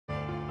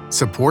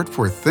Support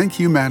for Think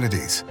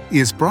Humanities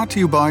is brought to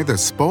you by the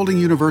Spalding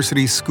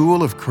University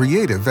School of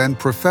Creative and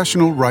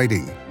Professional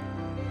Writing.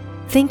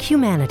 Think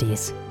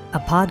Humanities,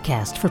 a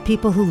podcast for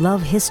people who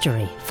love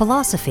history,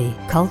 philosophy,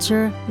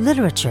 culture,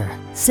 literature,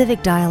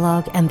 civic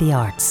dialogue, and the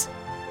arts.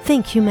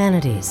 Think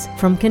Humanities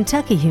from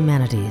Kentucky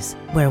Humanities,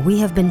 where we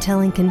have been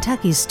telling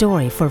Kentucky's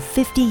story for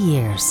 50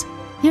 years.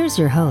 Here's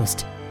your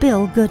host,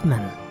 Bill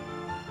Goodman.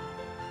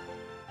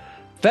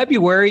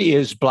 February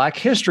is Black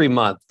History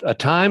Month, a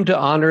time to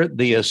honor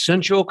the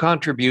essential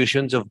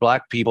contributions of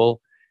Black people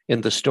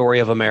in the story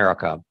of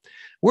America.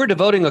 We're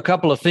devoting a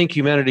couple of Think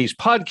Humanities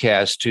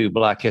podcasts to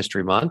Black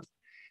History Month.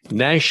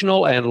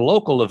 National and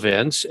local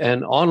events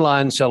and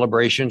online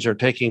celebrations are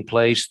taking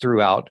place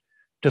throughout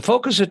to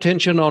focus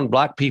attention on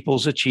Black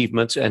people's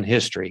achievements and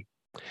history.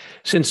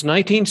 Since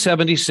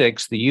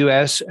 1976, the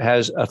U.S.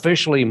 has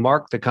officially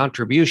marked the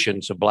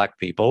contributions of Black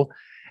people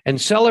and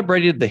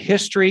celebrated the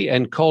history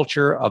and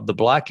culture of the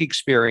Black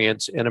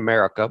experience in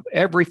America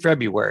every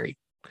February.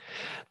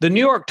 The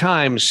New York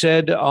Times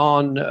said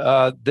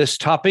on this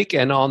topic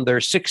and on their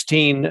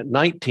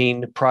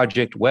 1619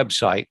 Project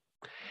website,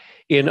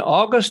 in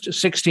August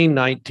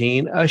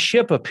 1619, a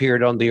ship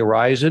appeared on the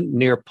horizon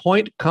near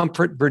Point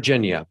Comfort,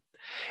 Virginia.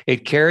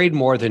 It carried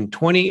more than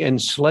 20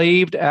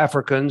 enslaved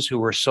Africans who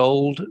were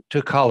sold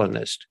to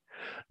colonists.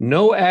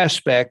 No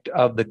aspect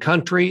of the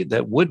country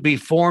that would be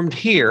formed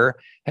here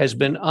has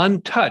been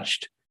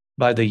untouched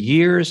by the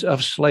years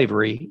of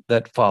slavery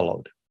that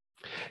followed.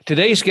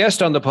 Today's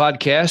guest on the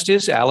podcast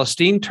is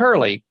Alistine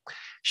Turley.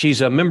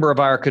 She's a member of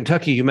our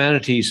Kentucky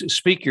Humanities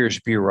Speakers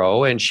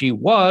Bureau, and she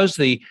was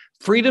the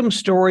Freedom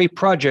Story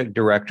Project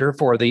Director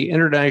for the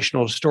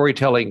International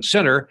Storytelling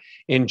Center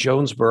in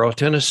Jonesboro,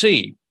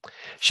 Tennessee.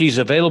 She's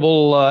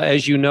available,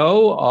 as you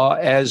know,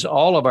 as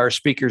all of our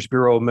Speakers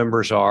Bureau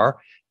members are,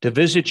 to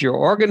visit your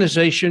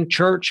organization,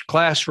 church,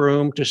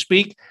 classroom, to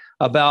speak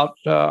about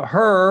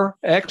her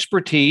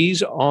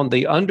expertise on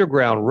the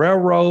Underground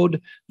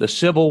Railroad, the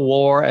Civil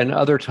War, and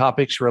other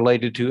topics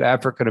related to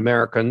African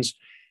Americans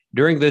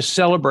during this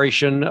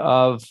celebration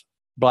of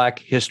Black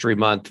History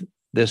Month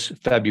this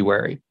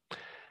February.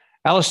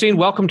 Alistine,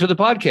 welcome to the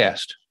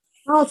podcast.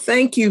 Oh,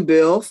 thank you,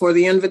 Bill, for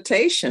the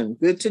invitation.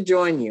 Good to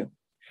join you.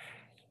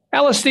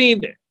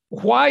 Alistine,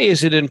 why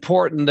is it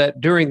important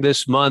that during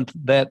this month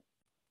that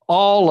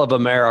all of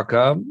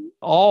America,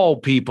 all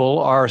people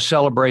are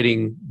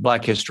celebrating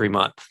Black History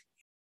Month?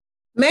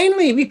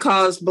 Mainly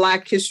because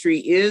Black history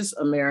is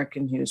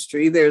American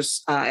history.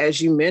 There's, as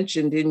you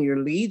mentioned in your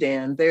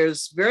lead-in,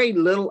 there's very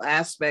little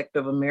aspect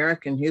of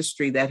American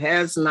history that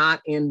has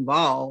not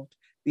involved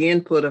the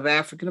input of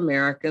African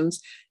Americans,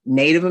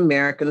 Native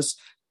Americans,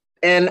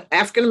 and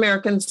African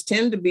Americans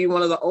tend to be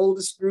one of the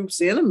oldest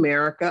groups in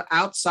America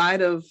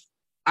outside of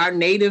our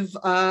Native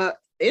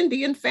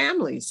Indian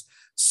families.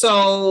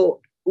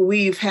 So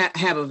we've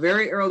have a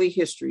very early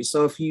history.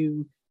 So if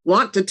you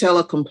want to tell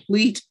a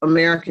complete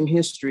American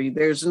history,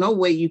 there's no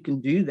way you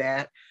can do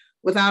that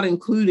without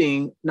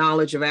including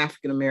knowledge of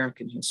African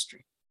American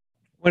history.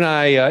 When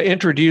I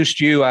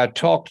introduced you, I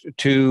talked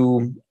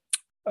to,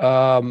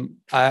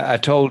 I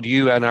told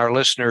you and our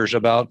listeners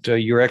about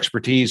your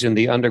expertise in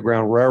the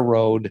Underground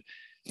Railroad,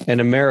 and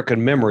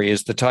American Memory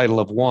is the title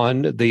of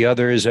one. The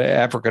other is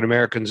African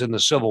Americans in the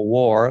Civil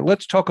War.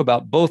 Let's talk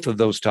about both of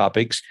those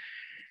topics.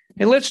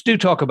 And let's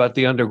talk about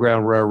the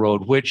Underground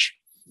Railroad, which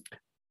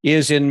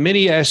is in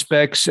many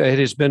aspects, it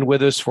has been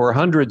with us for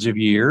hundreds of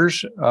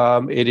years.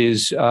 It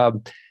has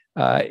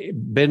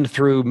been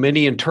through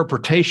many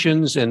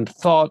interpretations and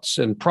thoughts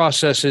and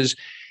processes.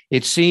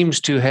 It seems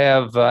to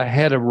have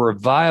had a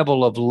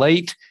revival of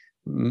late,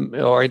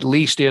 or at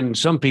least in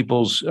some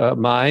people's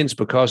minds,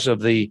 because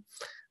of the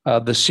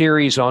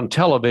series on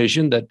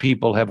television that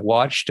people have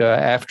watched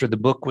after the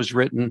book was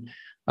written.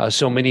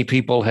 So many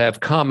people have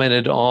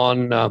commented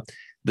on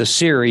the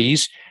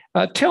series.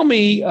 Tell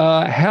me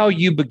how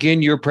you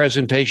begin your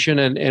presentation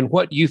and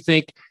what you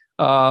think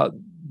the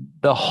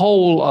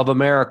whole of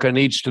America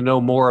needs to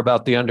know more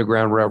about the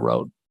Underground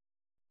Railroad.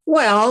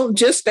 Well,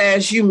 just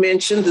as you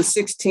mentioned, the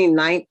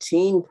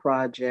 1619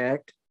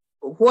 Project,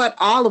 what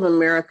all of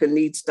America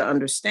needs to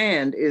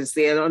understand is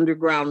that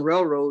Underground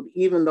Railroad,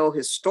 even though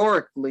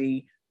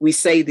historically we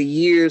say the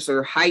years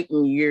or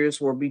heightened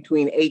years were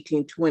between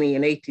 1820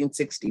 and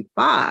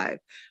 1865,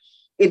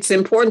 it's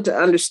important to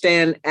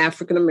understand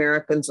African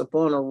Americans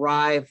upon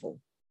arrival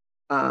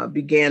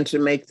began to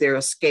make their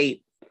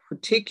escape,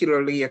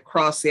 particularly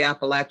across the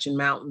Appalachian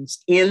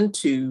Mountains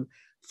into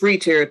free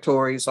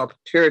territories, or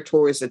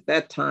territories at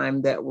that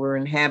time that were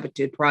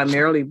inhabited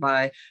primarily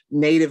by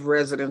native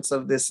residents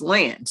of this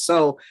land.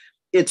 So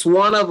it's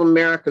one of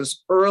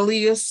America's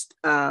earliest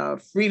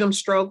freedom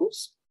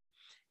struggles.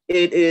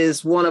 It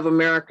is one of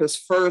America's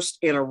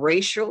first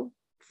interracial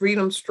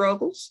freedom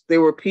struggles.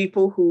 There were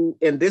people who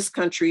in this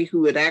country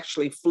who had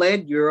actually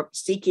fled Europe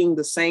seeking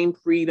the same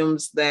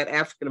freedoms that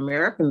African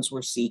Americans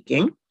were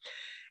seeking,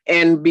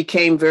 and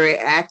became very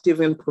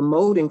active in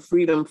promoting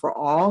freedom for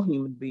all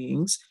human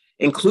beings,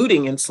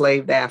 including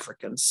enslaved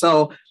Africans.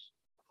 So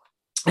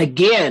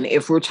again,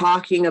 if we're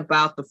talking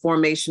about the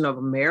formation of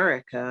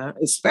America,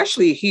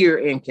 especially here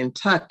in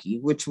Kentucky,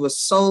 which was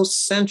so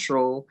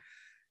central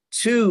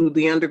to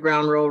the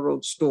Underground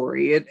Railroad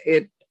story,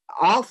 it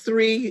all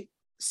three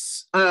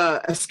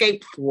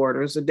escape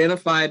corridors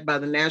identified by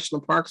the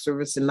National Park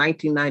Service in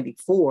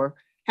 1994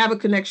 have a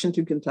connection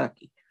to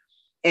Kentucky.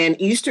 And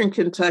Eastern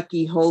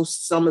Kentucky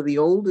hosts some of the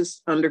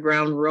oldest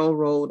Underground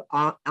Railroad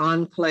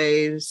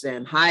enclaves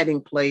and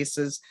hiding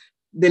places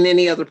than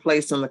any other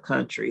place in the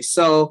country.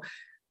 So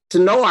to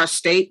know our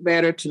state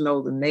better, to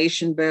know the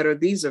nation better,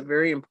 these are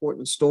very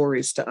important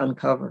stories to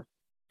uncover.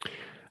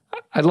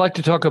 I'd like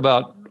to talk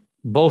about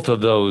both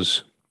of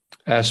those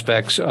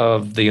aspects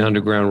of the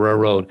Underground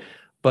Railroad,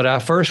 but I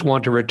first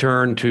want to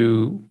return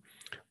to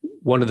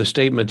one of the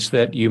statements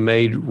that you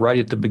made right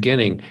at the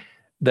beginning,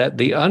 that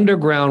the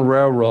Underground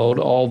Railroad,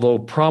 although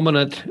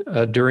prominent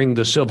during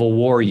the Civil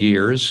War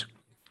years,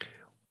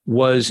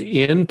 was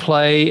in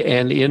play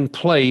and in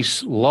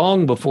place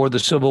long before the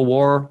Civil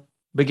War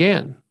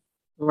began.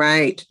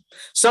 Right.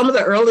 Some of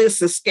the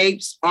earliest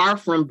escapes are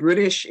from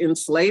British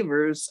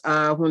enslavers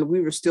when we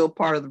were still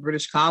part of the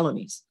British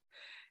colonies.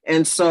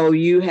 And so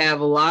you have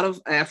a lot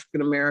of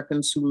African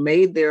Americans who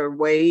made their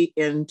way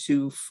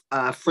into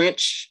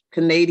French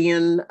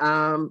Canadian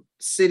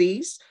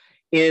cities,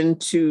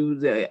 into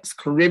the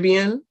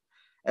Caribbean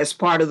as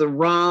part of the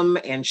rum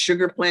and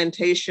sugar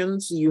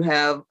plantations. You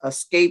have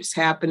escapes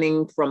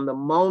happening from the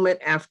moment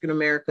African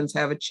Americans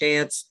have a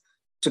chance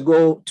to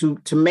go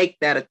to make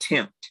that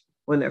attempt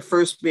when they're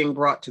first being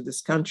brought to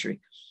this country.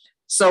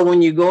 So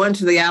when you go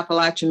into the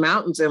Appalachian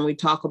Mountains and we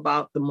talk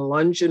about the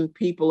Melungeon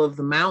people of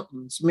the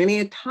mountains,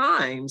 many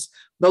times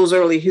those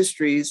early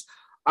histories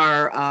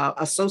are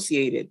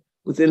associated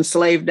with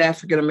enslaved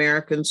African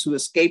Americans who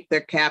escaped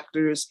their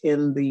captors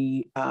in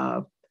the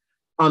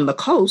on the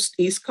coast,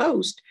 East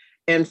Coast,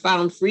 and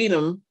found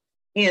freedom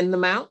in the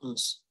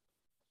mountains.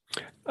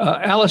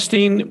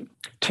 Alistine,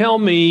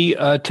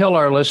 tell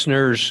our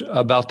listeners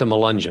about the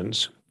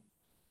Melungeons.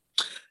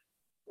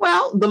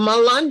 Well, the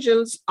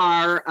Melungeons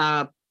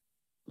are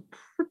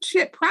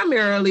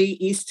primarily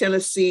East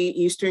Tennessee,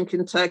 Eastern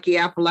Kentucky,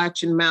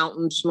 Appalachian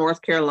Mountains,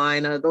 North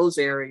Carolina, those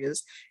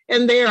areas.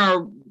 And they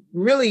are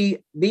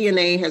really,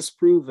 DNA has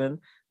proven,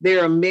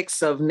 they're a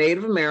mix of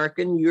Native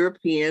American,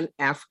 European,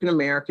 African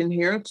American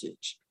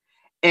heritage.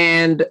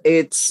 And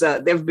it's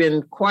there have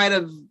been quite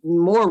a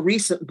more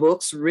recent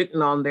books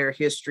written on their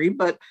history,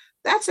 but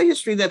that's a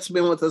history that's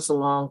been with us a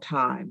long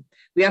time.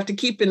 We have to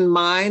keep in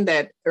mind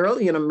that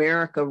early in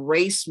America,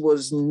 race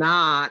was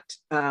not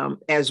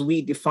as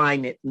we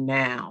define it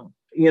now.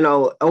 You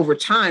know, over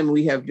time,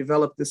 we have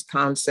developed this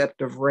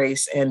concept of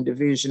race and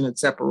division and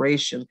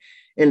separation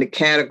into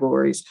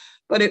categories.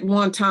 But at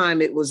one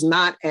time, it was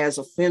not as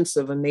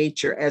offensive a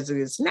nature as it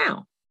is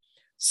now.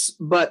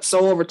 But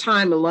so over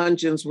time,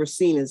 Melungeons were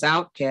seen as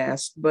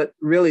outcasts, but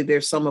really they're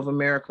some of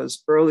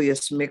America's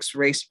earliest mixed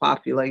race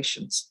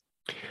populations.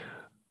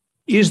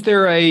 Is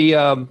there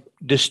a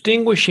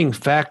distinguishing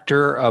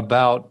factor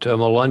about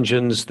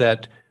Melungeons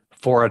that,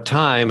 for a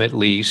time at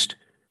least,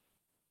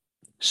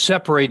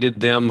 separated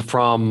them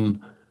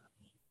from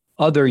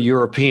other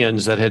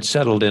Europeans that had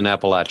settled in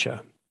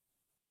Appalachia?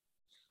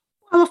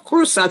 Well, of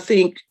course, I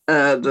think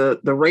the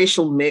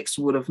racial mix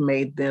would have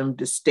made them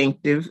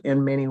distinctive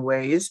in many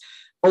ways.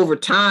 Over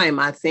time,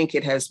 I think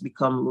it has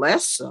become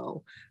less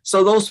so.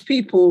 So those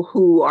people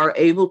who are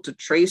able to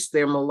trace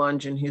their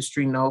Melungeon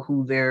history know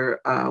who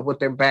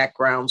what their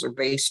backgrounds are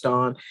based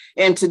on.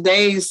 And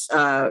today's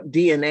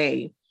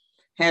DNA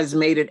has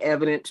made it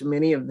evident to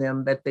many of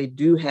them that they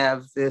do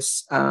have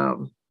this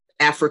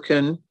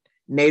African,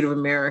 Native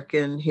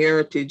American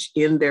heritage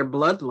in their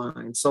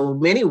bloodline. So in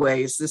many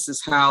ways, this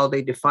is how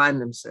they define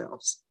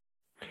themselves.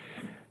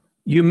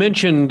 You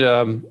mentioned,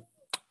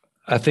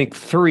 I think,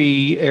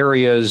 3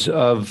 areas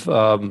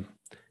of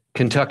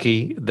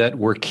Kentucky that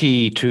were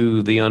key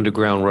to the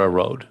Underground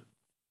Railroad.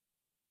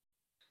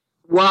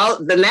 Well,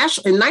 in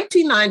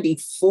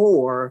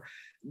 1994,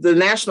 the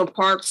National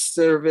Park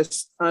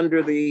Service,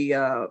 under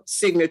the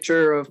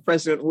signature of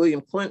President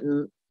William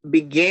Clinton,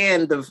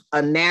 began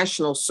a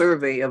national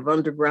survey of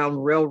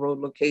Underground Railroad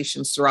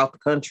locations throughout the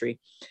country.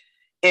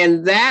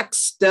 And that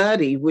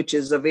study, which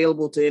is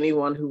available to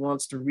anyone who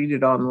wants to read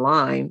it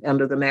online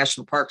under the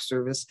National Park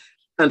Service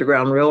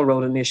Underground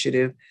Railroad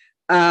Initiative,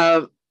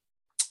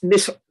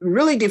 this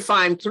really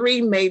defined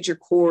 3 major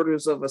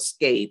corridors of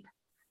escape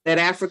that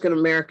African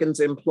Americans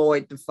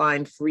employed to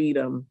find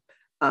freedom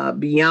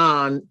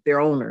beyond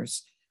their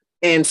owners.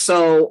 And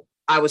so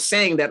I was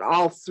saying that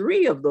all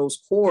 3 of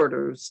those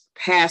corridors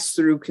passed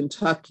through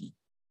Kentucky,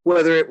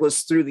 whether it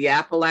was through the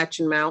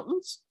Appalachian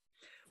Mountains,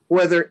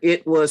 whether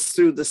it was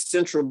through the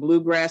Central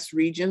Bluegrass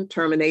region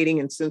terminating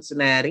in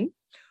Cincinnati,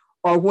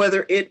 or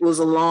whether it was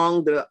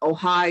along the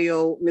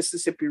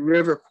Ohio-Mississippi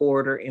River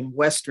corridor in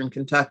Western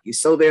Kentucky.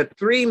 So there are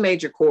 3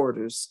 major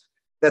corridors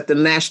that the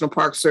National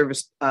Park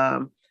Service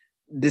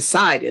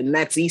decided, and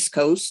that's East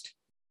Coast,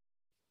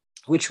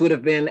 which would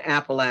have been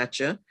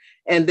Appalachia.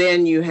 And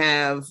then you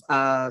have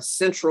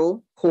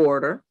Central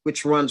corridor,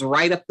 which runs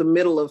right up the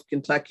middle of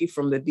Kentucky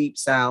from the Deep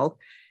South.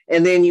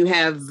 And then you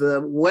have the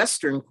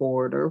Western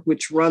corridor,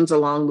 which runs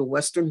along the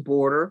western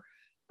border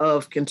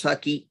of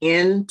Kentucky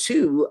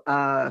into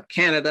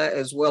Canada,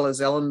 as well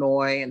as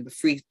Illinois and the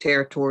Free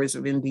Territories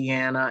of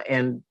Indiana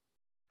and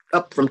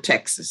up from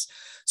Texas.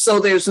 So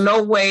there's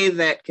no way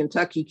that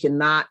Kentucky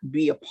cannot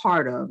be a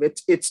part of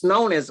it. It's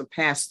known as a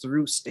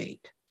pass-through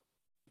state.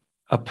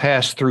 A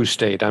pass-through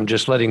state. I'm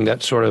just letting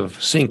that sort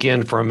of sink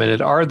in for a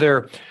minute. Are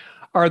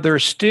there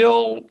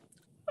still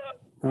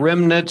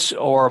remnants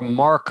or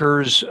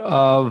markers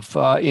of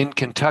in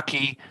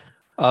Kentucky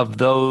of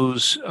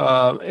those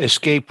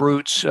escape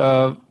routes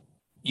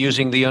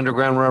using the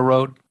Underground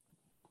Railroad?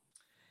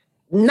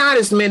 Not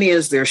as many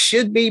as there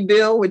should be,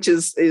 Bill, which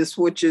is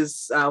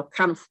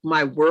kind of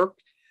my work,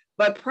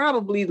 but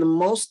probably the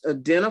most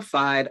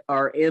identified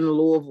are in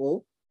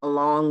Louisville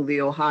along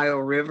the Ohio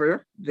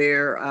River.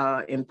 There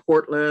in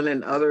Portland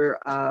and other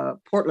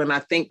Portland, I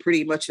think,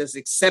 pretty much has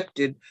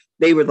accepted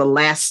they were the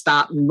last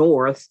stop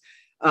north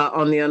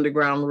on the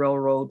Underground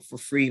Railroad for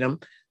freedom.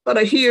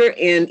 But here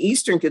in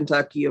Eastern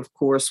Kentucky, of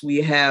course,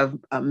 we have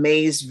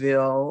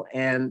Maysville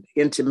and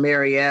into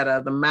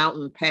Marietta. The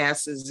mountain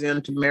passes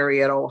into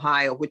Marietta,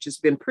 Ohio, which has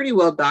been pretty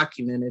well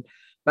documented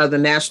by the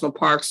National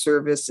Park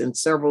Service and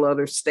several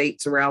other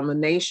states around the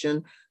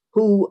nation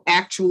who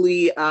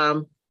actually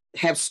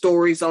have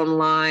stories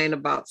online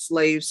about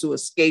slaves who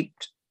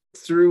escaped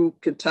through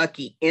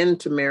Kentucky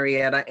into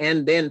Marietta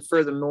and then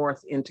further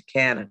north into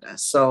Canada.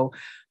 So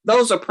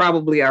those are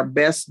probably our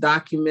best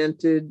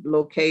documented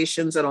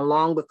locations. And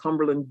along the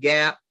Cumberland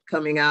Gap,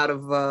 coming out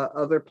of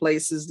other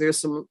places, there's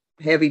some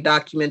heavy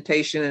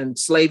documentation and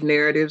slave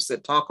narratives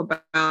that talk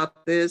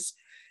about this.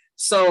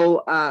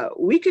 So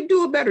we could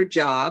do a better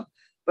job.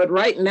 But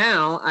right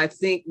now, I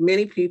think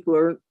many people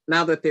are,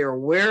 now that they're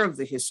aware of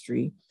the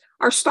history,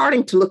 are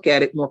starting to look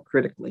at it more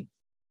critically.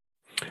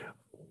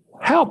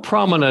 How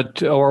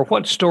prominent or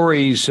what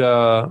stories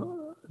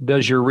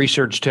does your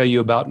research tell you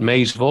about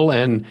Maysville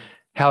and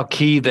how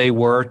key they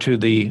were to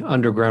the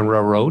Underground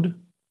Railroad?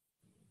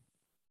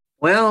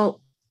 Well,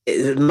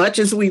 as much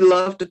as we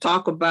love to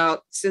talk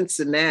about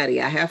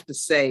Cincinnati, I have to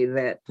say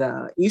that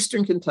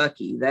Eastern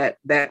Kentucky,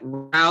 that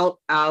route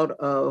out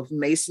of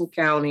Mason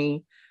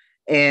County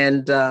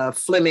and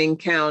Fleming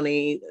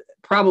County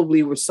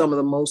probably were some of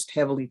the most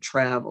heavily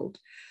traveled.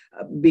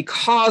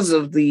 Because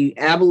of the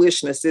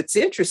abolitionists, it's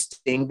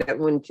interesting that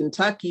when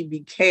Kentucky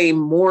became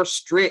more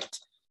strict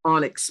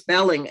on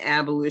expelling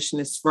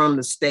abolitionists from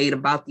the state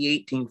about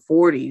the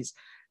 1840s,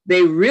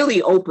 they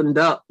really opened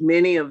up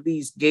many of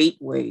these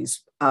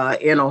gateways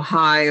in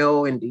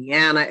Ohio,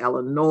 Indiana,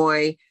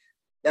 Illinois,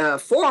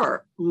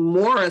 for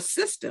more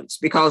assistance,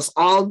 because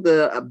all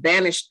the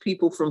banished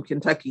people from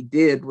Kentucky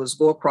did was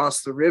go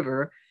across the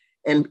river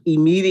and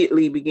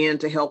immediately began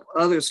to help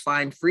others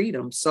find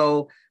freedom.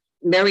 So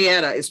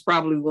Marietta is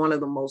probably one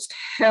of the most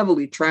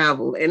heavily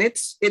traveled, and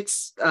it's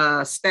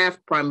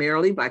staffed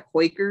primarily by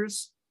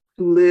Quakers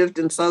who lived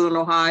in Southern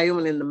Ohio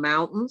and in the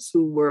mountains,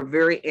 who were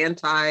very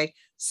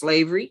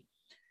anti-slavery.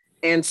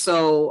 And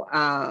so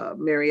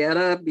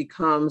Marietta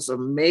becomes a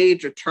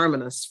major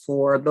terminus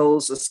for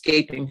those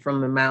escaping from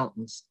the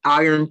mountains.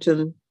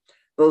 Ironton,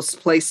 those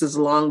places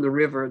along the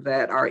river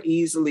that are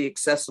easily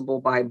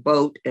accessible by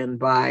boat and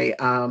by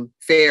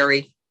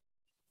ferry.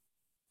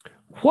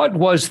 What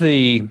was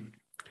the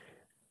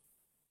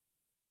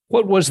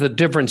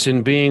difference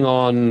in being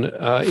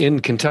in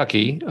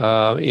Kentucky,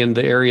 in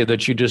the area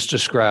that you just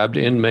described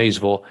in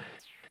Maysville,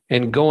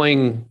 and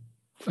going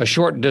a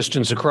short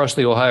distance across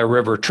the Ohio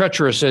River,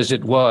 treacherous as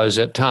it was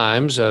at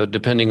times,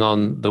 depending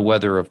on the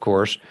weather, of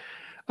course?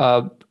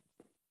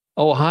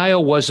 Ohio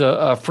was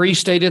a free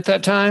state at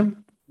that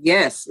time?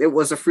 Yes, it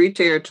was a free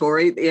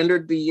territory. It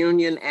entered the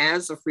Union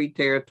as a free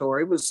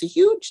territory. It was a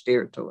huge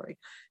territory.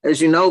 As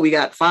you know, we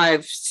got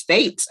 5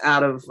 states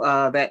out of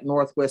that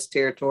Northwest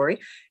Territory,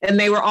 and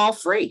they were all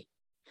free.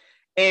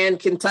 And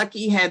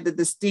Kentucky had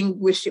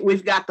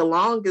we've got the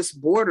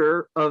longest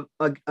border of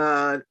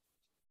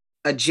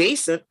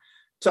adjacent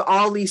to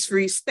all these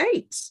free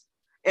states.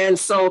 And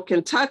so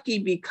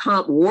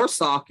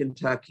Warsaw,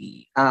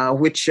 Kentucky,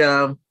 which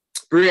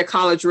Berea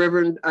College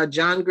Reverend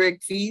John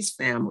Gregg Fee's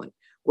family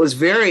was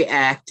very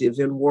active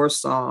in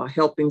Warsaw,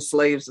 helping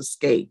slaves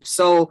escape.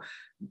 So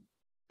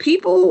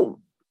it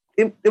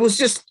was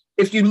just,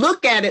 if you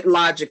look at it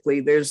logically,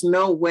 there's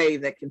no way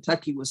that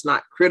Kentucky was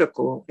not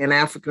critical in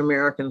African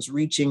Americans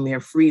reaching their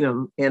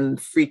freedom in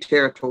free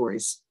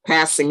territories,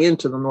 passing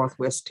into the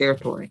Northwest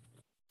Territory.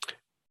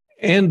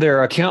 And there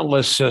are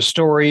countless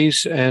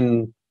stories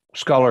and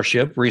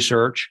scholarship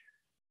research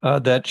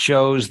that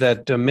shows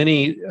that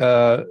many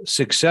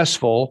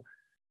successful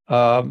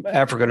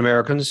African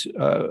Americans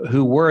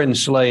who were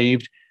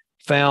enslaved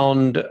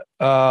found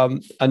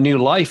a new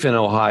life in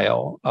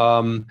Ohio.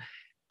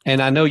 And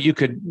I know you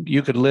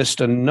could list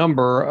a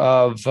number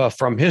of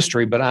from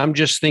history, but I'm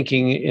just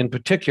thinking in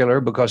particular,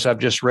 because I've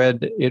just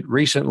read it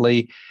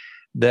recently,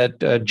 that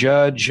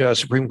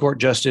Supreme Court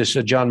Justice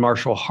John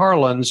Marshall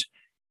Harlan's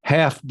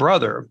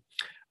half-brother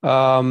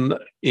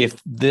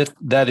if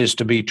that is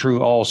to be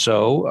true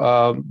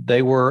also.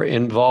 They were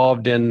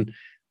involved in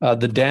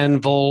the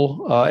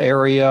Danville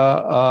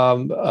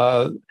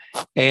area,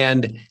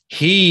 and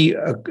he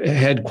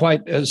had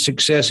quite a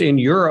success in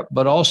Europe,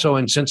 but also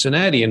in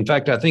Cincinnati. In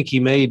fact, I think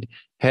he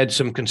had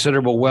some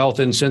considerable wealth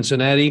in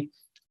Cincinnati,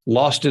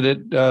 lost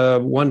it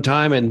at one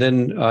time, and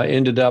then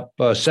ended up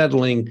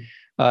settling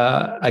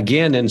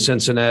again in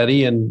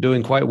Cincinnati and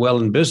doing quite well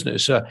in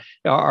business.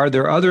 Are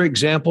there other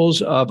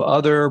examples of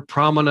other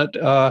prominent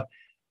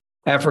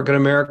African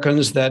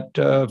Americans that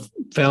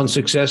found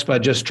success by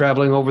just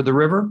traveling over the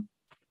river?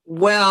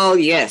 Well,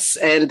 yes,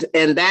 and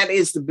that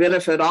is the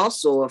benefit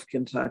also of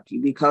Kentucky,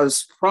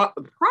 because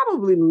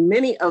probably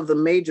many of the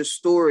major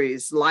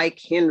stories, like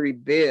Henry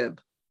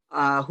Bibb,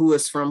 who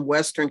is from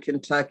Western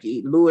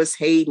Kentucky, Lewis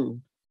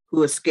Hayden,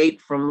 who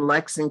escaped from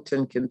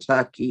Lexington,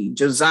 Kentucky,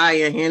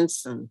 Josiah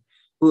Henson,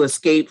 who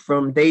escaped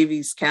from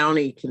Daviess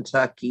County,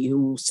 Kentucky,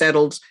 who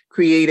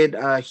created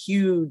a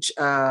huge,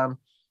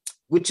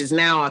 which is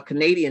now a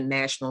Canadian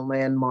national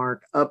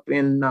landmark up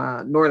in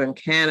northern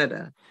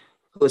Canada,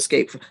 who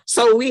escaped.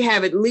 So we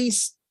have at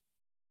least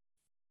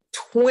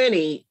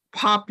 20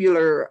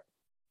 popular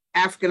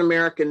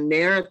African-American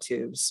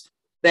narratives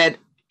that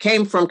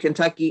came from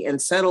Kentucky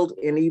and settled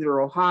in either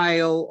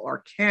Ohio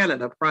or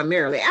Canada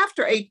primarily.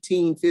 After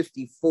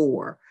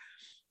 1854,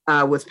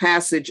 with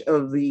passage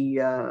of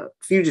the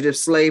Fugitive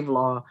Slave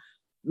Law,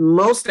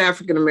 most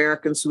African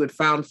Americans who had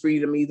found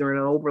freedom either in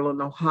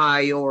Oberlin,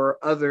 Ohio, or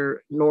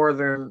other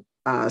northern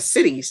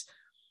cities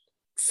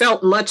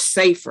felt much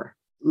safer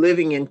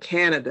living in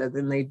Canada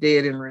than they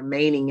did in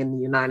remaining in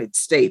the United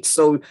States.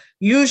 So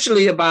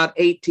usually about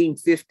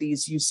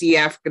 1850s, you see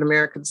African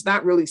Americans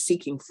not really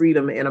seeking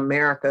freedom in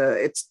America.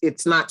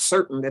 It's not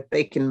certain that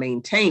they can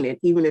maintain it,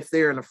 even if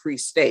they're in a free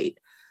state.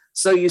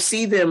 So you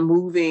see them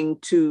moving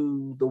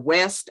to the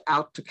West,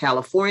 out to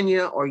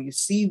California, or you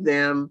see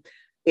them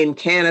in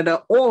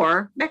Canada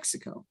or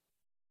Mexico.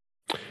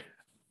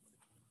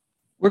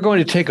 We're going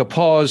to take a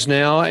pause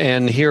now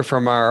and hear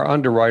from our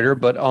underwriter.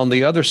 But on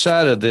the other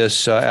side of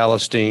this,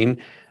 Alice Dean,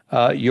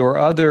 your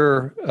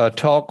other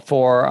talk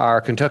for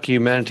our Kentucky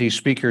Humanities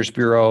Speakers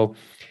Bureau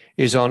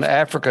is on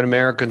African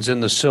Americans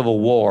in the Civil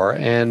War.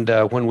 And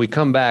when we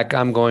come back,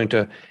 I'm going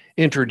to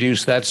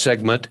introduce that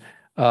segment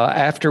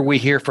after we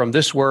hear from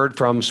this word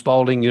from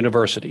Spalding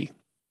University.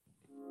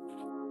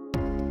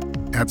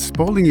 At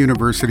Spalding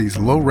University's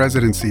low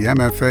residency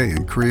MFA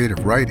in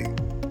creative writing,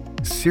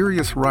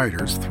 serious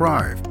writers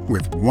thrive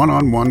with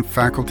one-on-one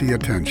faculty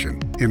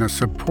attention in a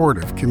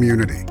supportive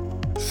community.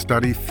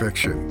 Study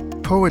fiction,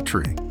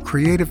 poetry,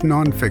 creative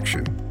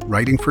nonfiction,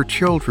 writing for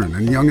children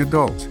and young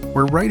adults,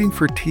 or writing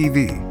for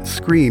TV,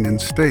 screen,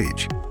 and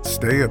stage.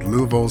 Stay at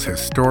Louisville's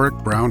historic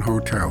Brown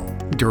Hotel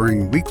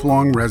during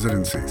week-long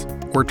residencies,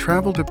 or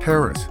travel to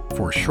Paris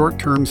for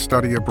short-term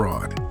study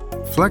abroad.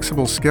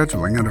 Flexible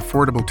scheduling and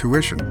affordable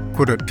tuition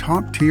put a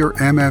top-tier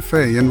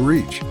MFA in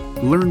reach.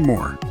 Learn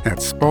more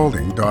at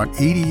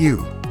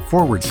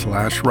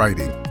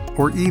spalding.edu/writing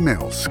or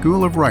email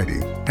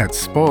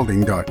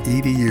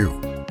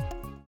schoolofwriting@spalding.edu.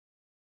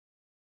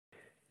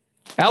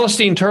 Alice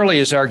Dean Turley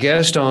is our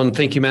guest on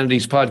Think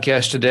Humanities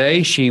podcast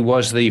today. She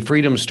was the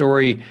Freedom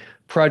Story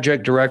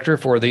Project Director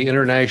for the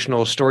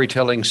International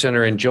Storytelling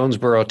Center in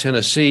Jonesboro,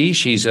 Tennessee.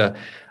 She's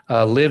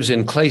lives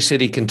in Clay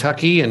City,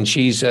 Kentucky, and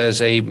she's, as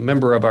a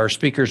member of our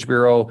Speakers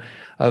Bureau,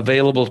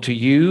 available to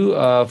you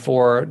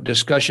for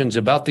discussions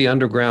about the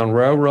Underground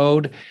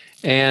Railroad.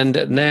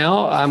 And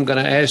now I'm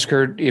going to ask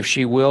her, if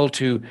she will,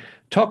 to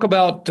talk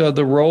about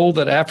the role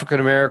that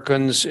African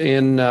Americans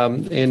in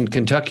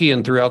Kentucky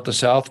and throughout the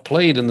South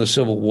played in the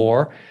Civil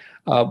War.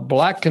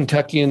 Black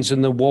Kentuckians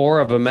in the War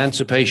of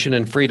Emancipation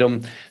and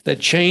Freedom that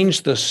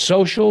changed the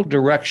social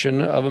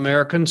direction of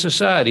American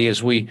society,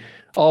 as we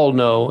all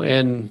know.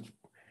 And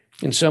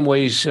in some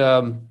ways,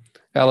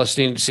 Alice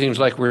Dean, it seems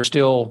like we're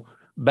still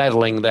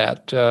battling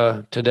that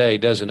today,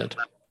 doesn't it?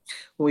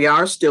 We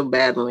are still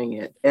battling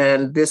it.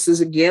 And this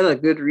is, again, a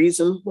good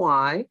reason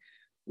why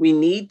we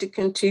need to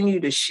continue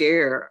to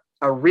share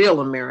a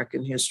real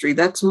American history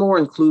that's more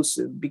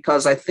inclusive,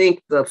 because I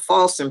think the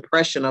false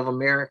impression of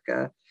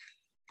America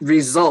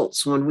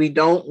results when we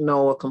don't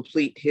know a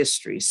complete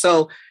history.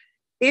 So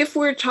if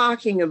we're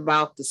talking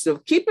about the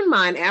Civil, keep in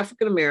mind,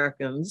 African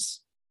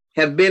Americans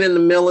have been in the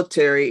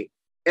military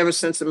ever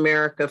since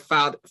America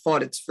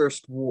fought its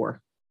first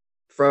war.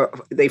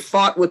 They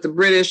fought with the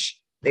British,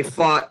 they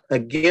fought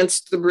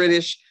against the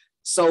British.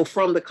 So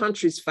from the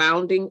country's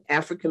founding,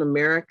 African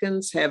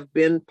Americans have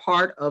been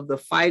part of the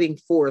fighting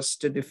force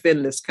to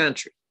defend this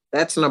country.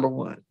 That's number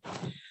one.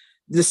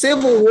 The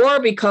Civil War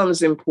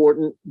becomes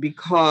important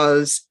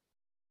because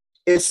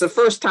it's the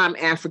first time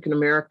African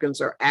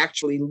Americans are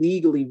actually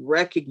legally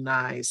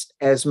recognized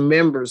as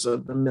members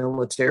of the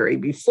military.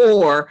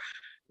 Before,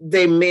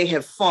 they may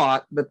have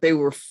fought, but they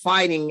were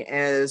fighting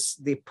as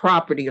the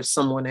property of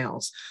someone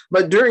else.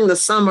 But during the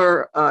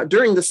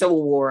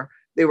Civil War,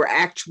 they were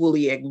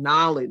actually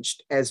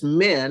acknowledged as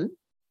men,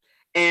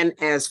 and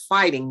as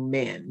fighting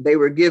men. They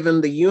were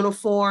given the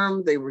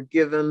uniform, they were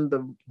given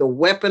the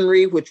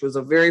weaponry, which was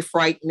a very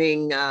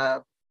frightening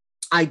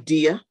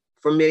idea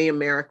for many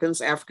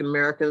Americans. African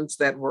Americans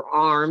that were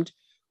armed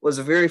was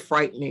a very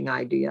frightening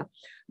idea.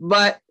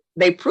 But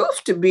they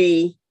proved to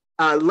be,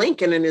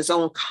 Lincoln in his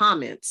own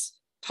comments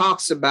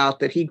talks about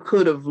that he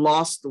could have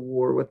lost the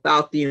war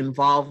without the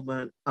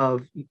involvement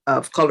of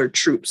colored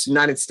troops,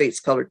 United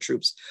States colored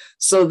troops.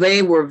 So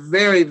they were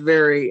very,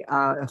 very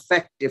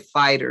effective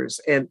fighters,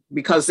 and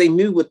because they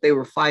knew what they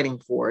were fighting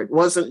for. It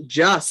wasn't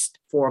just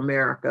for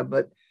America,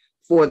 but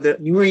for the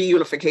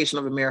reunification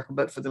of America,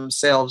 but for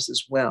themselves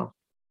as well.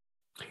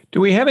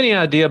 Do we have any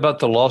idea about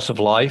the loss of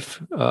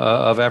life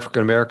of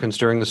African Americans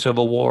during the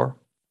Civil War?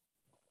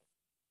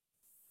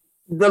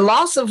 The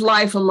loss of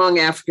life among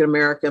African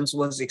Americans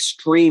was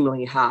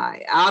extremely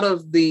high. Out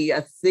of the,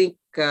 I think,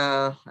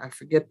 I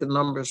forget the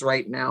numbers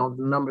right now,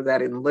 the number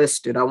that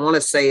enlisted, I want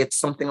to say it's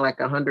something like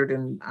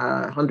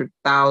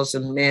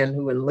 100,000 men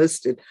who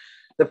enlisted.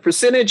 The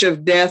percentage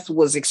of death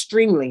was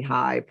extremely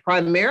high,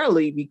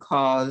 primarily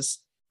because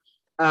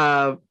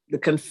the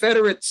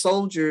Confederate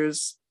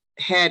soldiers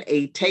had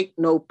a take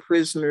no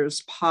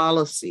prisoners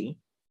policy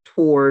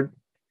toward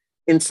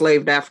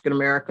enslaved African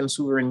Americans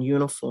who were in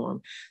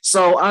uniform.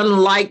 So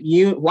unlike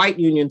white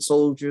Union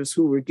soldiers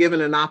who were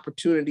given an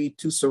opportunity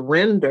to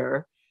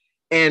surrender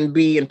and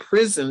be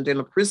imprisoned in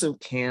a prison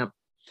camp,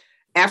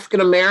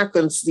 African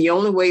Americans, the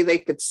only way they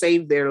could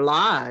save their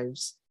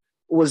lives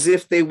was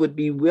if they would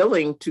be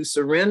willing to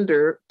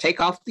surrender, take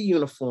off the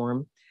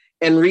uniform,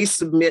 and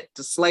resubmit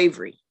to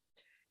slavery.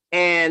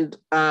 And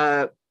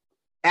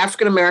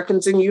African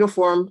Americans in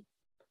uniform,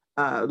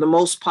 the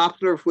most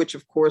popular of which,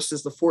 of course,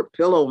 is the Fort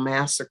Pillow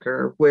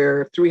massacre,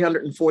 where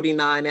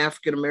 349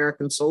 African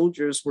American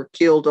soldiers were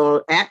killed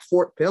at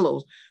Fort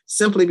Pillow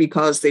simply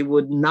because they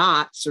would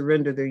not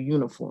surrender their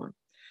uniform.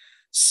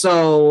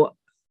 So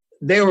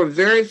there were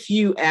very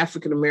few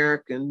African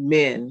American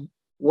men,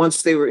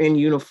 once they were in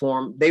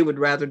uniform, they would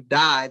rather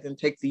die than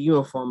take the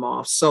uniform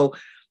off. So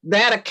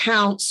that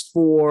accounts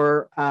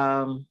for,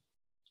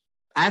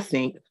 I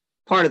think,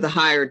 part of the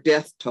higher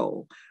death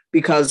toll,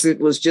 because it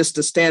was just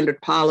a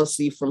standard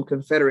policy from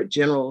Confederate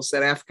generals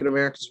that African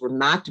Americans were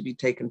not to be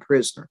taken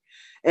prisoner.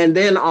 And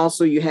then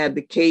also you had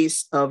the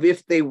case of,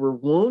 if they were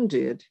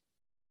wounded,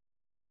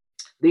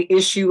 the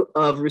issue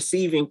of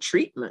receiving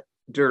treatment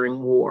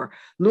during war.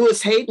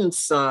 Lewis Hayden's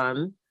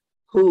son,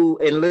 who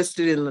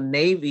enlisted in the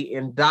Navy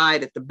and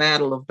died at the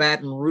Battle of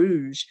Baton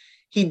Rouge,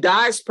 he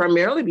dies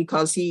primarily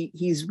because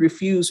he's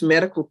refused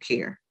medical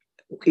care.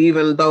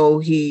 Even though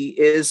he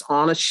is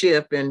on a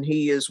ship and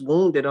he is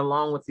wounded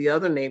along with the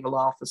other naval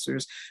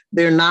officers,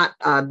 they're not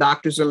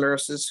doctors or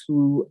nurses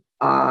who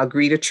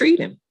agree to treat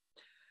him.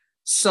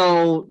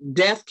 So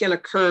death can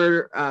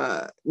occur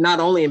not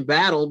only in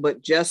battle,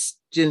 but just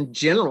in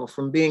general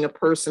from being a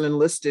person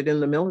enlisted in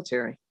the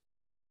military.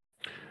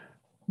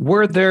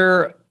 Were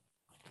there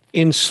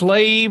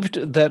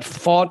enslaved that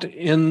fought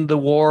in the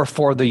war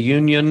for the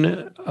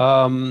Union?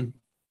 And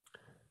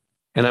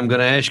I'm going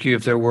to ask you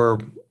if there were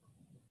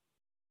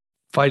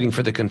fighting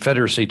for the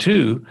Confederacy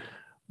too,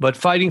 but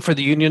fighting for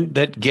the Union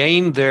that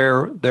gained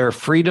their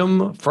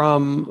freedom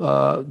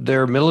from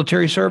their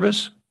military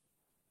service?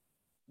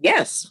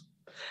 Yes.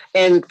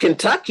 In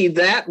Kentucky,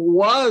 that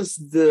was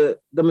the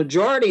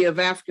majority of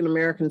African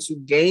Americans who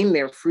gained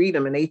their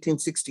freedom in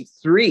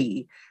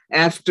 1863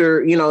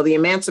 after, the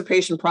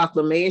Emancipation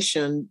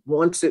Proclamation,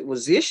 once it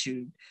was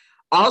issued,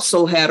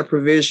 also had a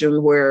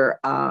provision where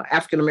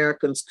African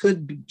Americans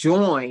could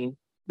join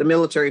the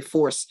military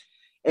force.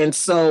 And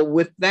so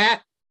with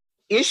that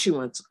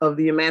issuance of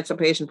the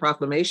Emancipation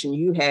Proclamation,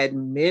 you had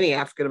many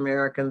African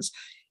Americans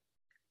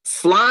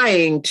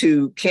flying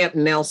to Camp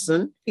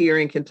Nelson here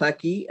in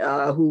Kentucky,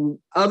 who,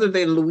 other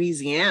than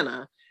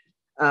Louisiana,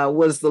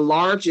 was the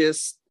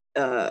largest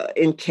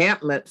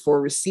encampment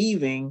for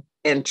receiving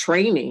and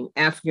training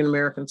African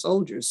American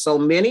soldiers. So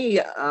many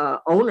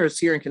owners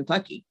here in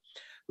Kentucky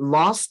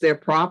lost their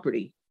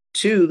property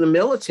to the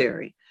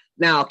military.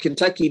 Now,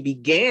 Kentucky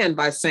began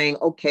by saying,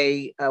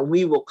 okay,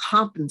 we will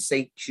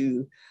compensate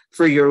you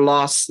for your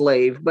lost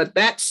slave, but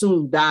that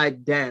soon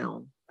died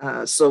down.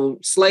 So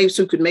slaves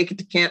who could make it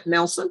to Camp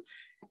Nelson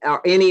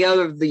or any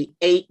other of there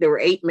were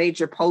 8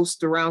 major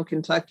posts around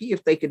Kentucky.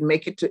 If they could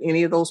make it to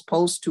any of those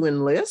posts to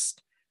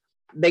enlist,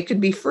 they could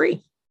be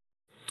free.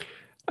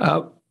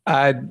 I'm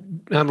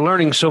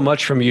learning so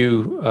much from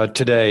you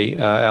today,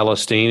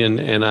 Alistine,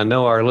 and I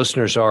know our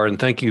listeners are, and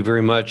thank you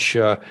very much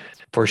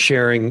for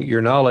sharing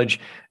your knowledge.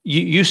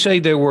 You say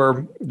there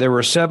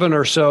were 7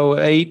 or so,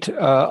 8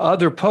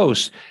 other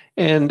posts.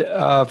 And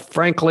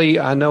frankly,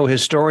 I know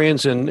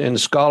historians and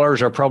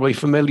scholars are probably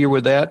familiar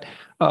with that.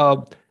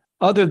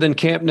 Other than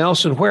Camp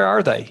Nelson, where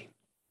are they?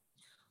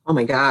 Oh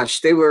my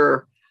gosh, they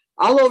were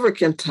all over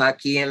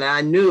Kentucky. And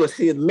I knew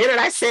the minute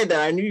I said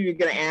that, I knew you were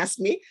going to ask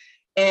me.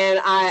 And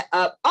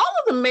all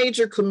of the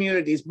major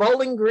communities,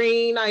 Bowling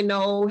Green, I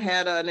know,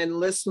 had an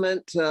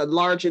enlistment,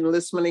 large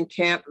enlistment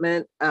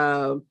encampment.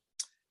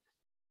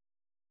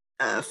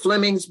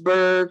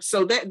 Flemingsburg.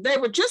 So that they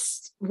were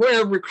just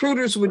where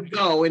recruiters would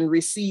go and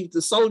receive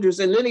the soldiers.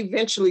 And then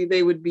eventually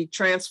they would be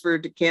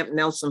transferred to Camp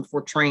Nelson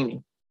for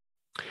training.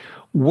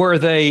 Were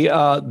they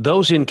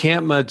those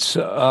encampments?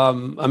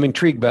 I'm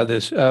intrigued by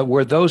this.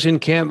 Were those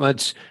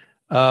encampments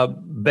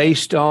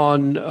based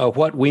on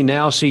what we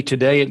now see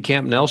today at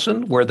Camp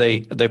Nelson? Where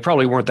they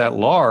probably weren't that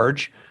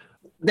large.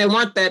 They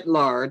weren't that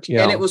large,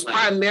 yeah. And it was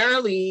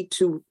primarily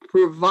to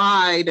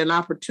provide an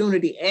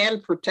opportunity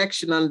and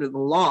protection under the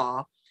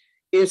law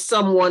if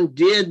someone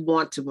did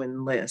want to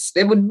enlist.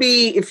 It would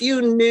be, if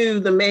you knew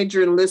the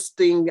major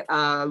enlisting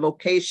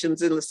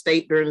locations in the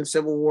state during the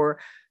Civil War,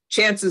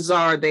 chances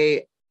are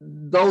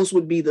those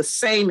would be the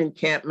same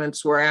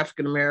encampments where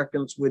African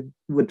Americans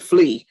would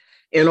flee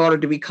in order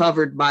to be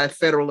covered by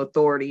federal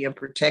authority and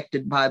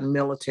protected by the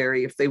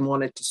military if they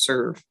wanted to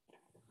serve.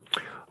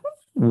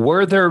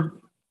 Were there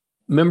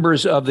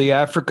members of the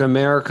African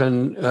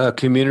American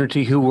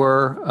community who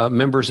were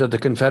members of the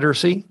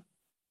Confederacy?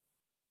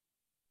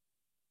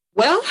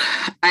 Well,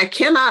 I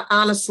cannot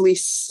honestly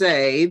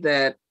say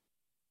that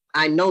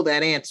I know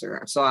that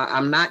answer, so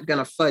I'm not going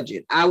to fudge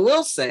it. I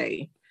will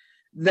say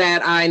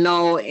that I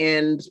know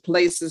in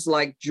places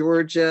like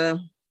Georgia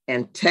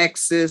and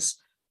Texas,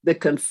 the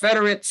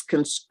Confederates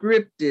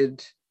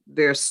conscripted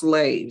their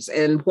slaves.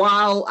 And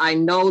while I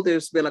know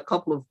there's been a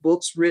couple of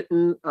books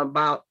written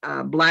about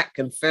Black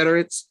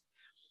Confederates,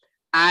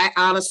 I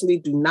honestly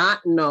do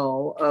not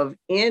know of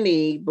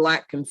any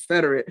Black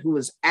Confederate who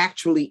was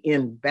actually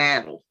in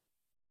battle.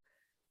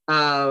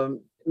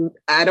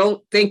 I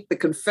don't think the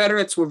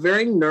Confederates were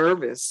very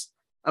nervous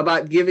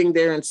about giving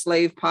their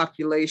enslaved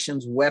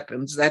populations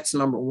weapons. That's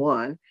number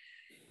one.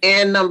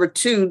 And number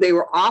two, they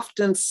were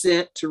often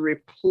sent to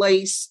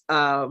replace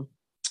an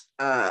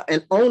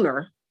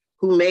owner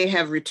who may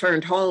have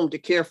returned home to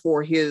care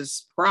for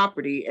his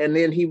property, and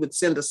then he would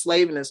send a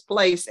slave in his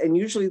place. And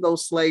usually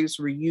those slaves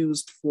were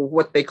used for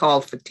what they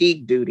call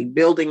fatigue duty,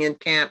 building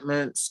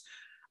encampments,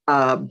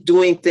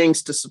 doing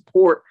things to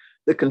support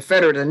the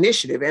Confederate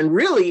initiative. And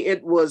really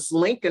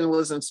Lincoln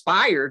was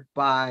inspired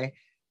by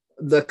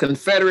the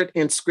Confederate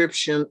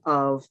inscription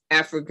of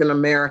African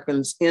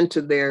Americans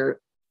into their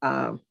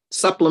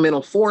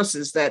supplemental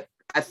forces that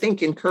I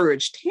think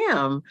encouraged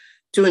him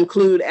to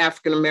include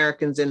African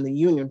Americans in the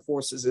Union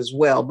forces as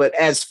well, but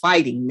as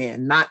fighting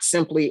men, not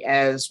simply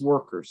as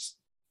workers.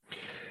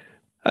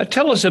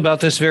 Tell us about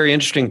this very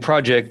interesting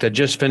project that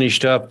just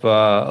finished up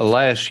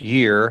last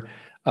year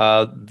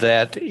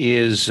that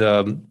is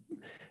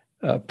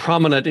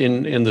prominent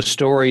in the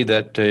story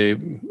that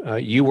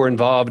you were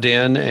involved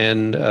in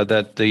and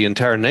that the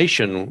entire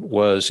nation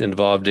was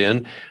involved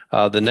in.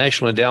 The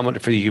National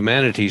Endowment for the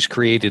Humanities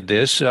created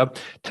this.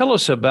 Tell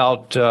us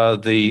about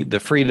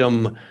the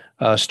Freedom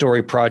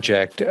Story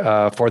Project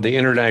for the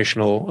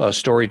international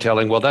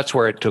storytelling. Well, that's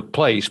where it took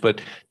place, but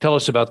tell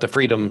us about the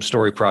Freedom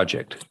Story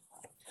Project.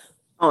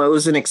 Oh, it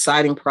was an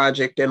exciting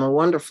project and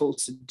wonderful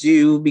to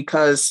do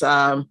because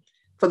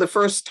for the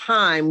first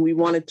time, we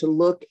wanted to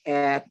look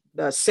at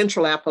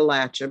Central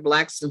Appalachia,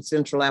 Blacks in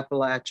Central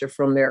Appalachia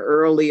from their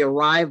early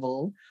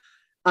arrival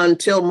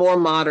until more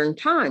modern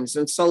times.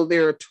 And so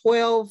there are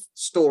 12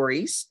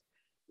 stories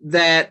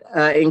that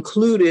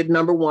included,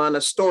 number one,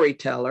 a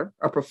storyteller,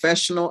 a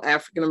professional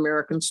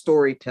African-American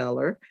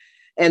storyteller,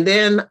 and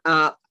then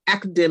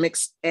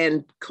academics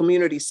and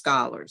community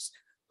scholars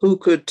who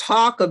could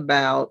talk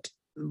about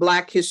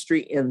Black history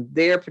in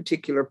their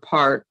particular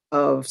part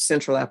of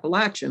Central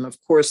Appalachia. And of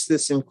course,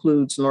 this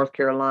includes North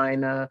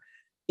Carolina,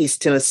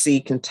 East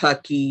Tennessee,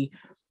 Kentucky,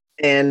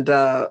 and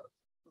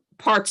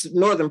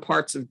northern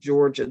parts of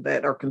Georgia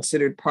that are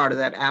considered part of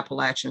that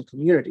Appalachian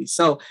community.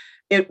 So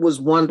it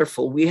was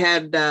wonderful. We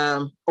had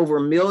over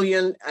 1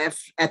 million.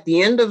 At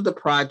the end of the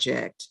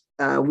project,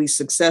 we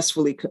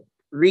successfully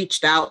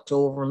reached out to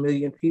over 1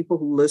 million people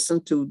who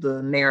listened to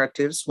the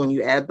narratives when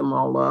you add them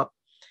all up.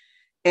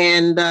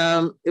 And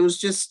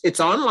it's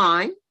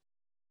online.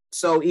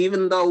 So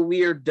even though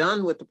we are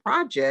done with the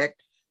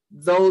project,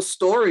 those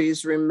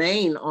stories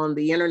remain on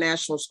the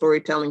International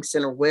Storytelling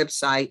Center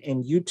website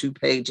and YouTube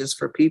pages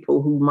for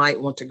people who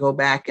might want to go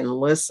back and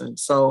listen.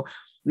 So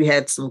we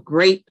had some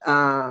great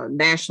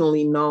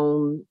nationally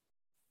known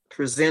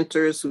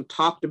presenters who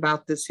talked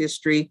about this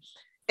history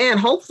and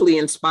hopefully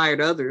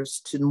inspired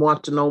others to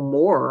want to know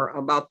more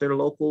about their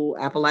local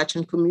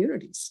Appalachian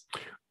communities.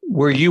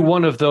 Were you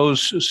one of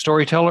those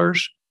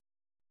storytellers?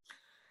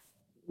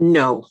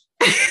 No.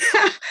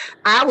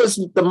 I was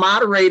the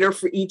moderator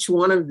for each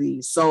one of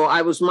these. So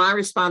it was my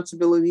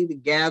responsibility to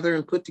gather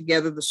and put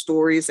together the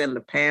stories and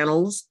the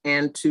panels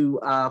and to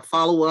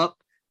follow up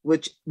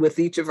with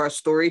each of our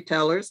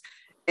storytellers.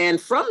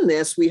 And from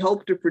this, we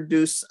hope to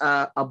produce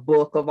a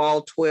book of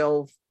all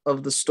 12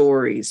 of the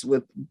stories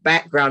with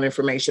background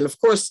information. Of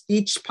course,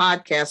 each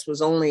podcast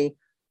was only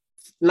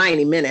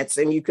 90 minutes,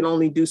 and you can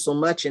only do so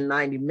much in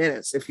 90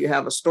 minutes if you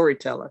have a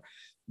storyteller.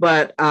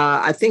 But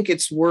I think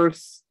it's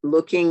worth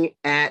looking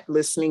at,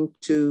 listening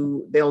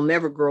to. They'll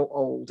never grow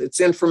old. It's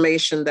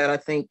information that I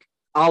think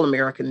all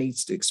America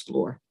needs to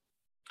explore.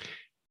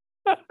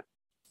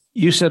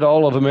 You said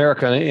all of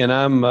America, and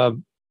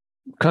I'm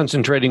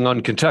concentrating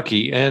on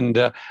Kentucky. And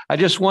I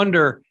just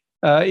wonder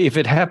if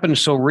it happened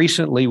so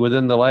recently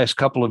within the last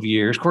couple of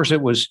years. Of course,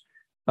 it was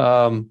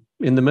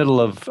in the middle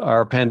of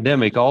our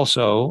pandemic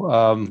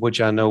also,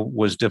 which I know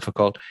was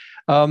difficult.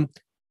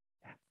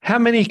 How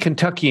many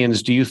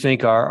Kentuckians do you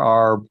think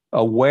are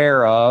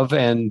aware of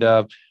and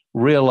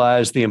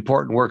realize the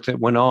important work that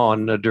went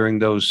on during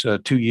those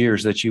 2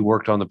 years that you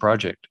worked on the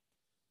project?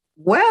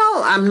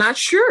 Well, I'm not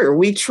sure.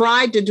 We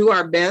tried to do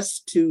our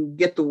best to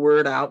get the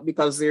word out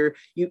because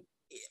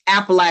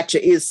Appalachia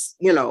is,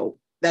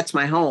 that's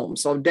my home.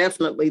 So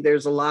definitely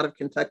there's a lot of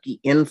Kentucky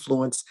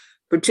influence,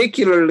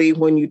 particularly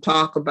when you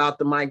talk about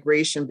the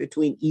migration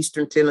between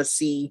Eastern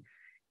Tennessee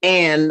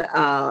and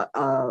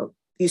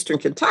Eastern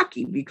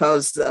Kentucky,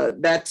 because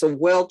that's a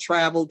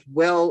well-traveled,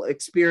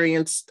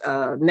 well-experienced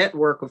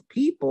network of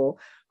people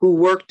who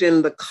worked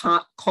in the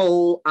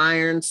coal,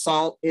 iron,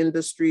 salt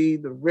industry,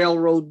 the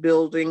railroad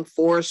building,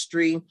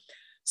 forestry.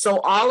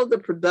 So all of the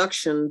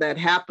production that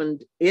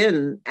happened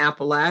in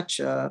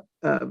Appalachia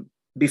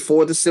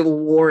before the Civil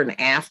War and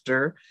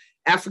after,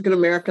 African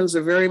Americans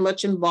are very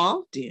much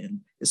involved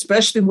in,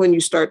 especially when you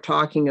start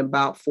talking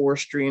about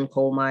forestry and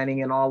coal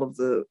mining and all of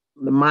the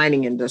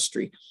mining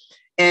industry.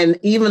 And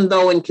even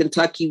though in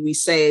Kentucky we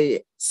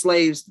say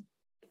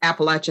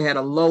Appalachia had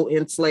a low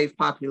enslaved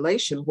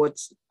population,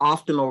 what's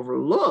often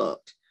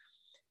overlooked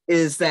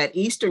is that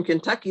Eastern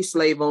Kentucky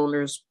slave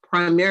owners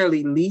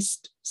primarily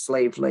leased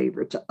slave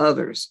labor to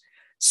others.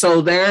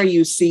 So there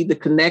you see the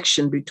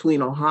connection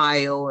between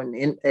Ohio and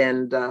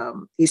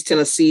East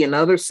Tennessee and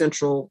other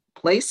central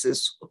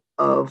places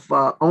of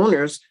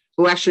owners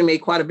who actually made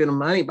quite a bit of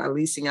money by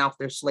leasing out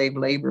their slave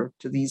labor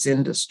to these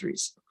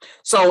industries.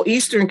 So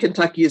Eastern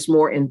Kentucky is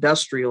more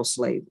industrial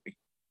slavery.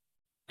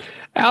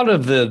 Out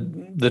of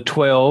the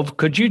 12,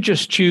 could you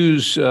just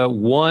choose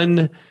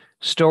one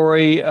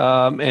story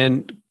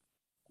and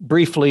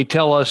briefly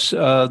tell us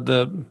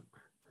the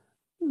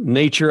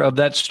nature of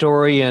that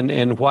story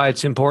and why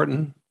it's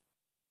important?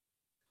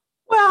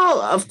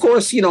 Well, of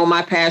course,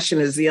 my passion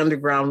is the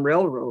Underground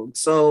Railroad.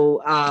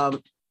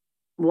 So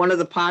one of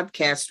the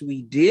podcasts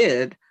we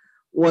did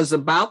was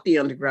about the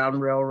Underground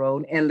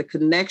Railroad and the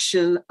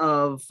connection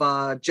of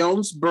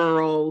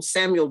Jonesboro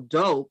Samuel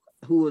Doak,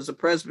 who was a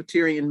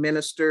Presbyterian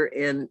minister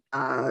in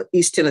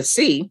East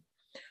Tennessee,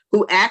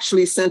 who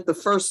actually sent the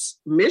first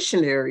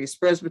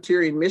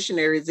Presbyterian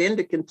missionaries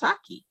into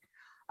Kentucky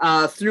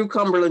through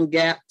Cumberland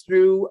Gap,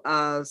 through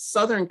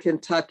southern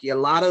Kentucky, a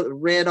lot of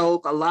Red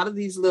Oak, a lot of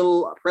these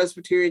little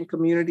Presbyterian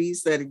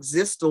communities that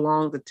exist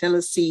along the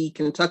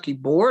Tennessee-Kentucky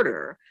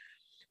border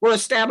were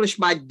established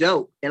by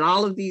Doak. And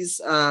all of these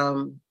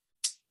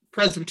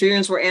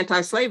Presbyterians were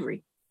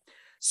anti-slavery.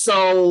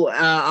 So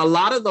a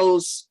lot of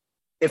those,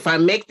 if I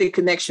make the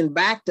connection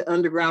back to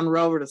Underground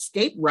Railroad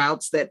escape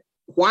routes, that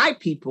why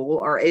people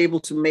are able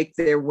to make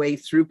their way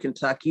through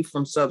Kentucky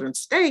from southern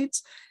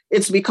states,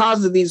 it's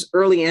because of these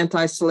early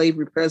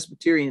anti-slavery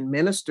Presbyterian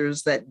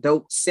ministers that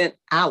Doak sent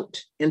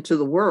out into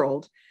the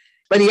world.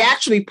 But he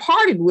actually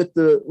parted with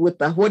the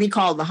what he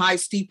called the High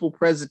Steeple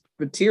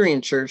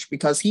Presbyterian Church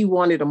because he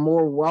wanted a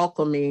more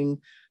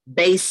welcoming,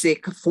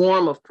 basic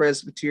form of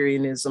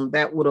Presbyterianism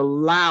that would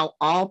allow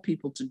all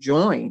people to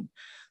join.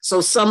 So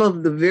some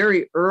of the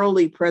very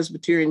early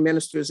Presbyterian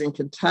ministers in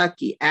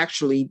Kentucky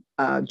actually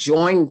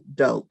joined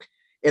Doak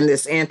in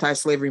this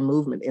anti-slavery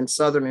movement in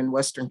southern and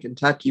western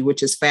Kentucky,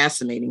 which is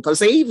fascinating because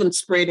they even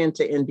spread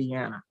into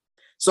Indiana.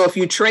 So if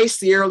you trace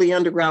the early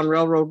Underground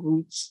Railroad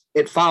routes,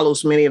 it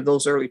follows many of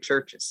those early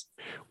churches.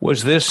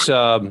 Was this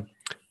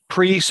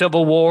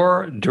pre-Civil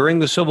War, during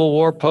the Civil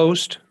War,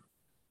 post?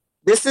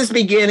 This is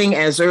beginning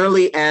as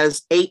early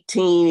as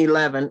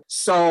 1811.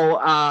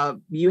 So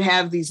you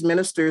have these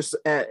ministers.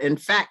 In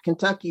fact,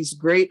 Kentucky's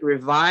great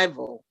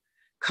revival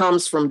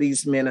comes from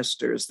these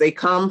ministers. They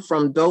come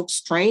from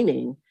Doak's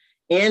training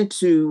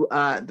into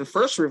the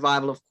first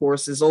revival, of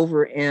course, is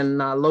over in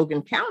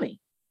Logan County,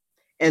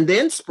 and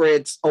then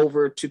spreads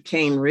over to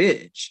Cane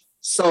Ridge.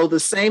 So the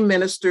same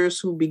ministers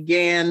who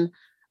began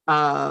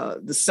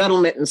the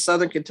settlement in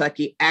southern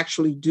Kentucky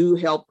actually do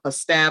help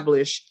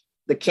establish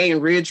the Cane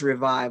Ridge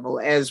revival,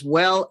 as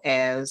well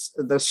as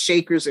the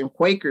Shakers and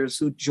Quakers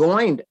who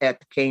joined at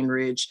the Cane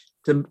Ridge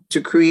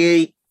to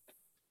create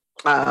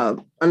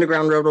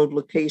Underground Railroad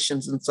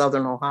locations in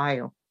southern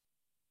Ohio.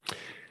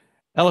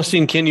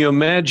 Elistine, can you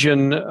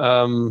imagine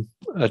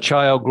a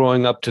child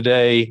growing up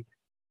today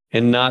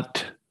and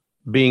not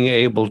being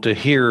able to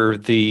hear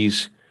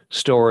these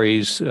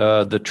stories,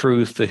 the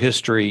truth, the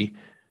history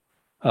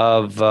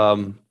of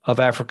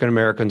African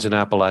Americans in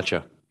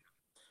Appalachia?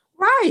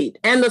 Right.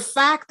 And the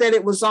fact that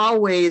it was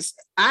always,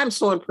 I'm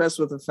so impressed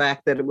with the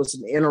fact that it was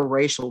an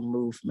interracial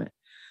movement,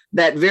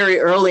 that very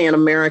early in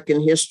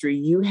American history,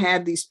 you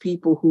had these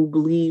people who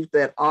believed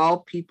that all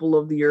people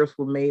of the earth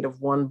were made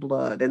of one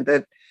blood,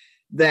 and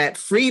that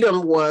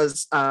freedom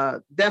was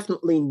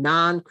definitely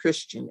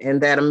non-Christian,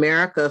 and that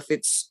America, if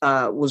it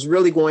was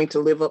really going to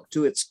live up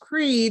to its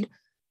creed,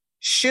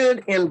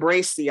 should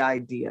embrace the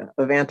idea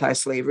of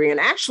anti-slavery and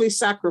actually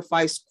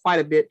sacrifice quite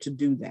a bit to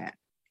do that.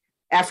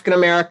 African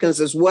Americans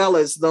as well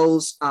as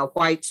those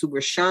whites who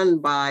were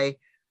shunned by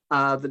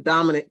the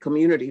dominant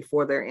community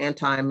for their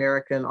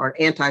anti-American or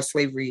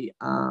anti-slavery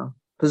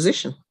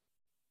position.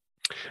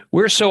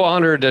 We're so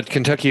honored at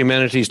Kentucky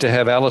Humanities to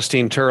have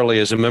Alistine Turley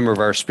as a member of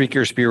our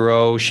Speakers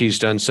Bureau. She's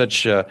done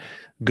such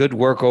good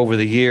work over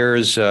the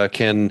years,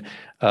 can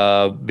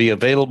be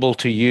available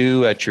to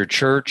you at your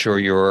church or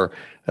your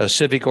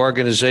civic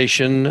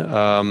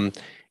organization.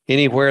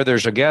 Anywhere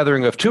there's a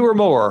gathering of two or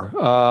more,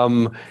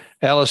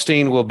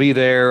 Alistine will be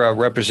there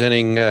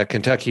representing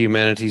Kentucky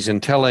Humanities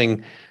and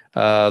telling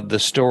the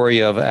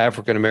story of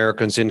African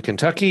Americans in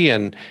Kentucky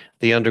and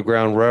the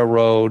Underground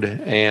Railroad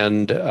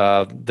and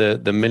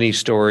the many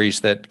stories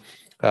that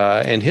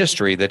and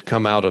history that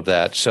come out of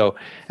that. So,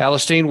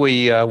 Alistine,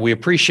 we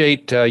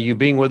appreciate you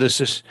being with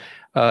us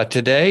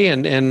today,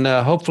 and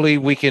hopefully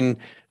we can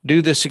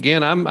do this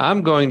again.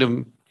 I'm going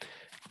to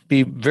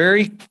be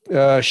very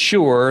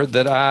sure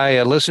that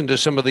I listen to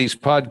some of these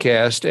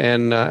podcasts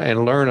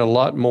and learn a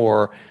lot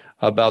more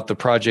about the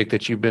project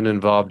that you've been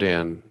involved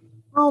in.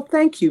 Oh,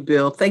 thank you,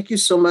 Bill. Thank you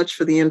so much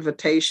for the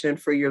invitation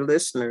and for your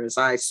listeners.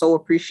 I so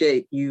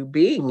appreciate you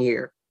being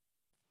here.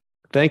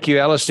 Thank you,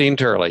 Alistine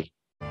Turley.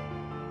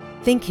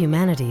 Think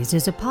Humanities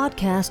is a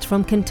podcast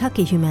from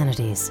Kentucky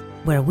Humanities,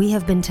 where we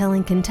have been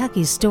telling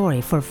Kentucky's story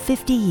for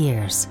 50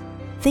 years.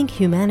 Think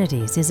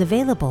Humanities is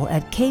available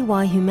at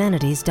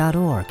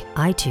kyhumanities.org,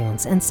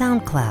 iTunes, and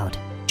SoundCloud.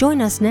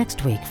 Join us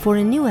next week for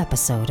a new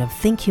episode of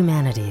Think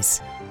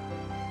Humanities.